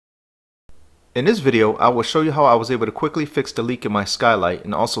In this video, I will show you how I was able to quickly fix the leak in my skylight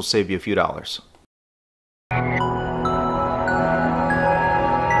and also save you a few dollars.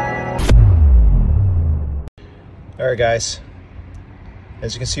 Alright guys,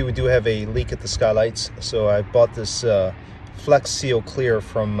 as you can see we do have a leak at the skylights, so I bought this Flex Seal Clear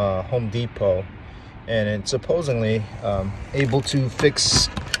from Home Depot, and it's supposedly able to fix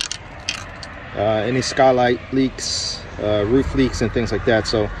any skylight leaks, roof leaks and things like that.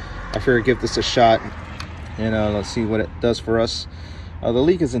 So I figured give this a shot and let's see what it does for us. The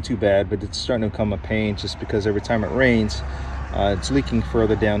leak isn't too bad, but it's starting to become a pain just because every time it rains it's leaking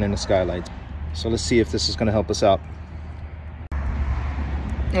further down in the skylights. So let's see if this is going to help us out.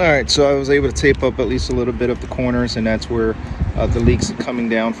 Alright, so I was able to tape up at least a little bit of the corners, and that's where the leaks are coming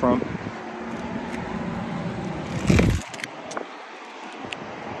down from.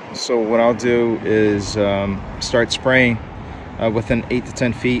 So what I'll do is start spraying within 8 to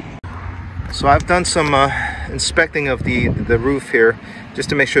 10 feet. So I've done some inspecting of the roof here just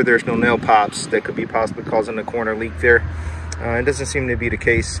to make sure there's no nail pops that could be possibly causing a corner leak there. It doesn't seem to be the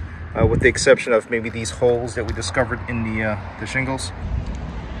case, with the exception of maybe these holes that we discovered in the shingles.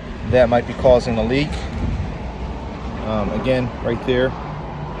 That might be causing a leak. Again, right there.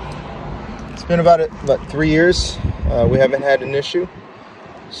 It's been about 3 years. We haven't had an issue.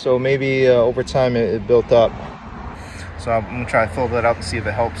 So maybe over time it built up. So I'm gonna try to fill that out and see if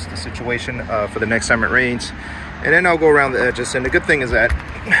it helps the situation for the next time it rains. And then I'll go around the edges. And the good thing is that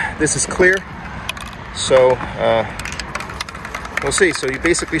this is clear. So we'll see. So you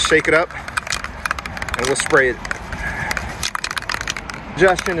basically shake it up and we'll spray it.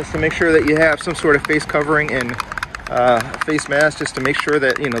 Suggestion is to make sure that you have some sort of face covering and face mask, just to make sure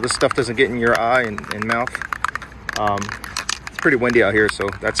that this stuff doesn't get in your eye and mouth. It's pretty windy out here, so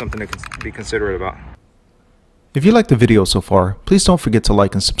that's something to be considerate about. If you liked the video so far, please don't forget to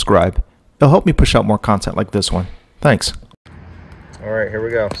like and subscribe. It'll help me push out more content like this one. Thanks. Alright, here we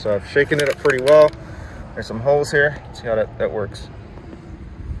go. So I've shaken it up pretty well. There's some holes here. Let's see how that works.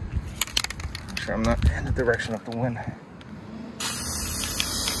 Make sure I'm not in the direction of the wind.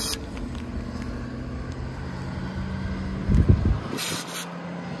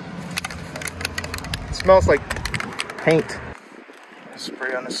 It smells like paint.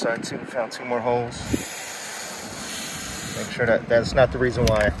 Spray on this side too. Found 2 more holes. Make sure that that's not the reason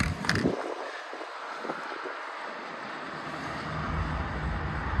why.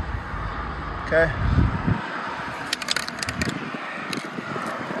 Okay.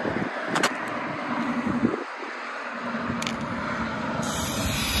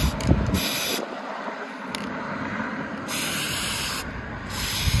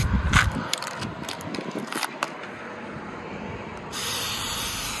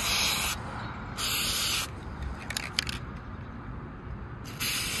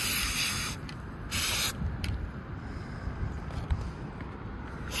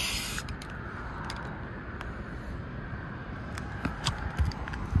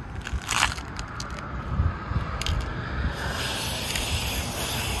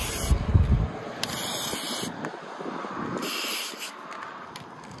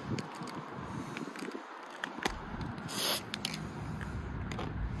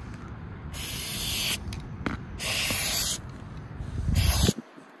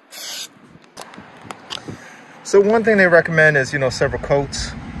 So one thing they recommend is, several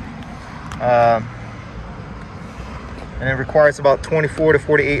coats. And it requires about 24 to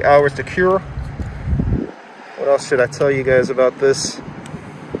 48 hours to cure. What else should I tell you guys about this?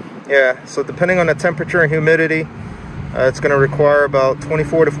 Yeah, so depending on the temperature and humidity, it's going to require about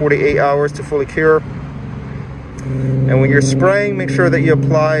 24 to 48 hours to fully cure. And when you're spraying, make sure that you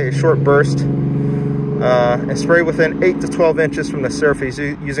apply a short burst and spray within 8 to 12 inches from the surface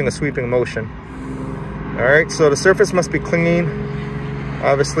using a sweeping motion. Alright, so the surface must be clean,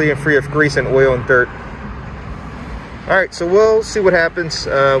 obviously, and free of grease and oil and dirt. Alright, so we'll see what happens.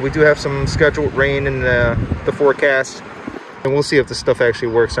 We do have some scheduled rain in the forecast, and we'll see if this stuff actually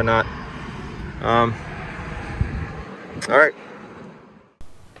works or not. Alright.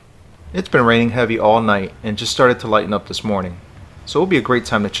 It's been raining heavy all night and just started to lighten up this morning, so it will be a great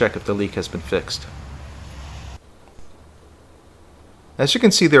time to check if the leak has been fixed. As you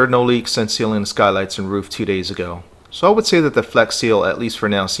can see, there are no leaks since sealing the skylights and roof 2 days ago, so I would say that the Flex Seal, at least for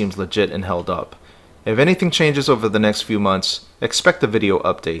now, seems legit and held up. If anything changes over the next few months, expect a video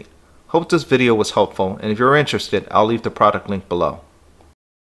update. Hope this video was helpful, and if you're interested, I'll leave the product link below.